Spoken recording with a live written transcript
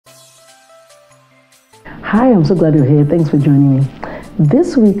Hi, I'm so glad you're here. Thanks for joining me.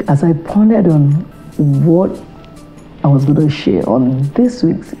 This week, as I pondered on what I was going to share on this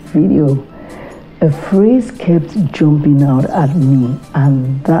week's video, a phrase kept jumping out at me,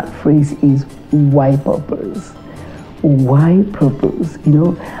 and that phrase is why purpose? Why purpose?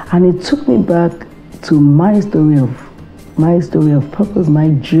 And it took me back to my story of purpose, my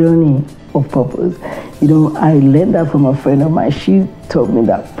journey of purpose. I learned that from a friend of mine. She told me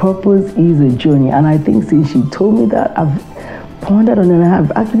that purpose is a journey, and I think since she told me that, I've pondered on it, and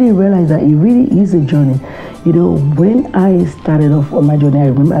I've actually realized that it really is a journey. When I started off on my journey, I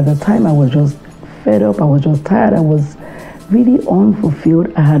remember at the time I was just fed up, I was just tired, I was really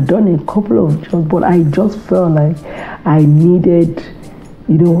unfulfilled. I had done a couple of jobs, but I just felt like I needed,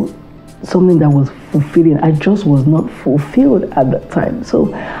 something that was fulfilling. I just was not fulfilled at that time.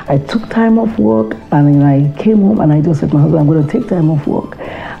 So I took time off work, and then I came home and I just said to my husband, I'm going to take time off work.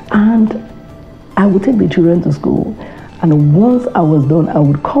 And I would take the children to school. And once I was done, I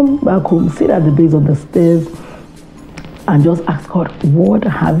would come back home, sit at the base of the stairs, and just ask God, what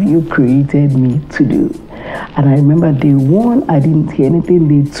have you created me to do? And I remember day one, I didn't hear anything.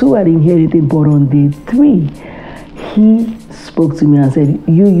 Day two, I didn't hear anything. But on day three, He spoke to me and said,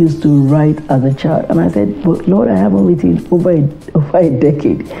 you used to write as a child. And I said, but Lord, I haven't written over a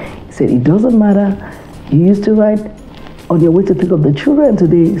decade. He said, it doesn't matter. You used to write. On your way to pick up the children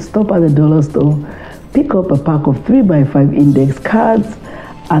today, stop at the dollar store, pick up a pack of 3x5 index cards,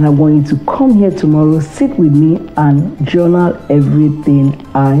 and I want you to come here tomorrow, sit with me, and journal everything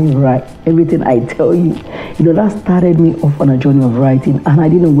I write, everything I tell you. That started me off on a journey of writing, and I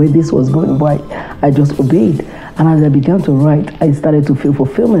didn't know where this was going, but I just obeyed. And as I began to write, I started to feel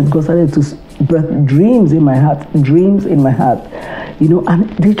fulfillment. God started to birth dreams in my heart, and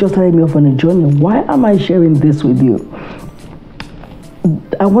this just started me off on a journey. Why am I sharing this with you?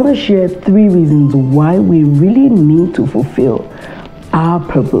 I want to share 3 reasons why we really need to fulfill our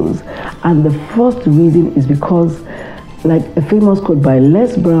purpose. And the first reason is because, like a famous quote by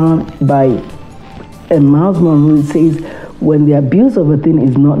Les Brown, by Miles Monroe, it says, when the abuse of a thing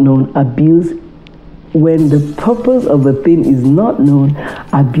is not known, when the purpose of a thing is not known,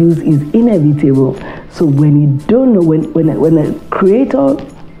 abuse is inevitable. So when you don't know, when a creator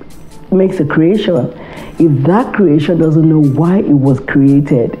makes a creation, if that creation doesn't know why it was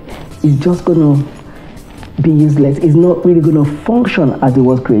created, it's just going to be useless. It's not really going to function as it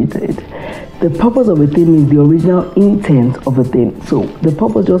was created. The purpose of a thing means the original intent of a thing. So the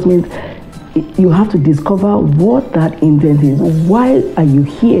purpose just means you have to discover what that intent is. Why are you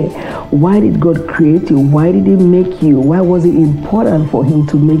here? Why did God create you? Why did He make you? Why was it important for Him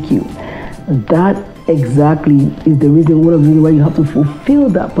to make you? That exactly is the reason, one of the reasons why you have to fulfill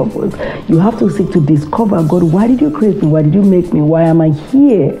that purpose. You have to seek to discover, God, why did you create me? Why did you make me? Why am I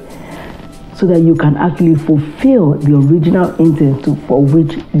here? So that you can actually fulfill the original intent for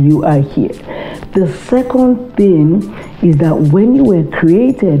which you are here. The second thing is that when you were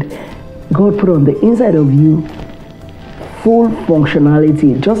created, God put on the inside of you full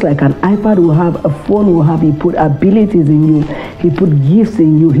functionality. Just like an iPad will have, a phone will have, He put abilities in you, He put gifts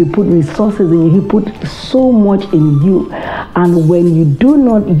in you, He put resources in you, He put so much in you. And when you do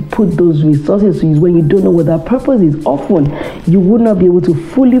not put those resources to use, when you don't know what that purpose is, often you would not be able to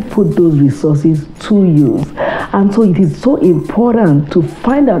fully put those resources to use. And so it is so important to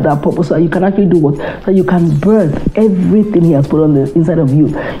find out that purpose so that you can actually do what? So you can birth everything He has put on the inside of you.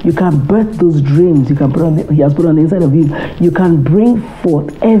 You can birth those dreams He has put on the inside of you. You can bring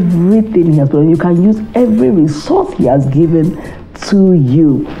forth everything He has put on you. You can use every resource He has given to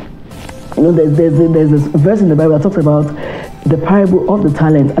you. There's this verse in the Bible that talks about the parable of the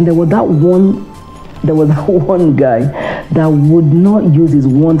talents, and there was that one guy that would not use his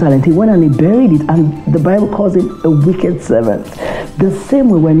one talent. He went and he buried it, and the Bible calls it a wicked servant. The same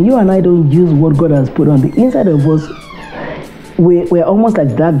way, when you and I don't use what God has put on the inside of us, we're almost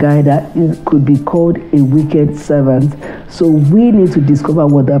like that guy that could be called a wicked servant. So we need to discover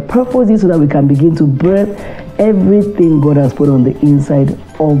what the purpose is so that we can begin to birth everything God has put on the inside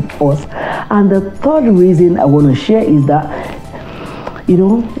of us. And the third reason I want to share is that,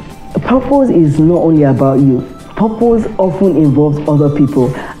 purpose is not only about you. Purpose often involves other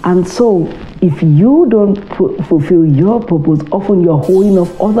people. And so if you don't fulfill your purpose, often you're holding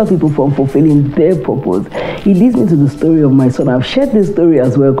off other people from fulfilling their purpose. It leads me to the story of my son. I've shared this story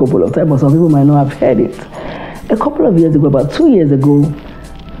as well a couple of times, but some people might not have heard it. A couple of years ago, about 2 years ago,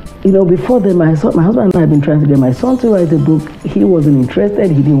 before then, my husband and I had been trying to get my son to write a book. He wasn't interested.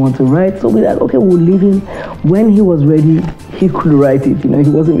 He didn't want to write. So we said, okay, we'll leave him. When he was ready, he could write it. He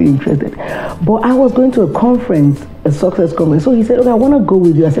wasn't really interested. But I was going to a conference a success conference. So he said, okay, I want to go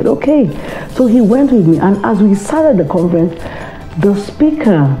with you. I said, okay. So he went with me. And as we started the conference, the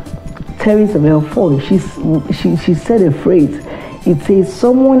speaker, Teresa Melfoy, she said a phrase. It says,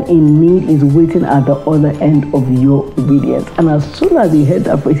 someone in need is waiting at the other end of your obedience. And as soon as he heard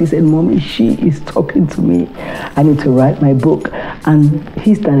that phrase, he said, Mommy, she is talking to me. I need to write my book. And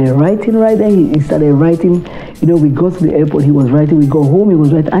he started writing right there. He started writing. You know, we got to the airport, he was writing. We got home, he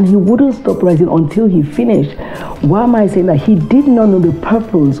was writing. And he wouldn't stop writing until he finished. Why am I saying that? He did not know the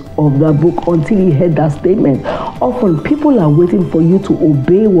purpose of that book until he heard that statement. Often, people are waiting for you to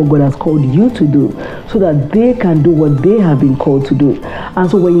obey what God has called you to do so that they can do what they have been called to do. And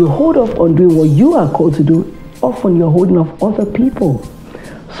so when you hold off on doing what you are called to do, often you're holding off other people.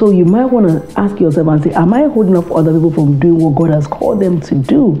 So you might want to ask yourself and say, am I holding off other people from doing what God has called them to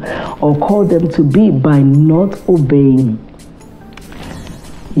do or called them to be by not obeying?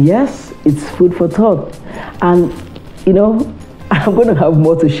 Yes, it's food for thought. And, you know, I'm going to have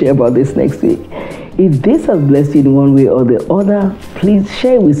more to share about this next week. If this has blessed you in one way or the other, please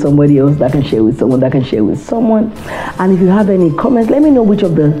share it with somebody else that can share with someone that can share with someone. And if you have any comments, let me know which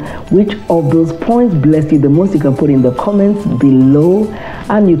of those points blessed you the most. You can put in the comments below,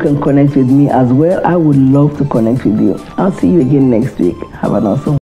 and you can connect with me as well. I would love to connect with you. I'll see you again next week. Have an awesome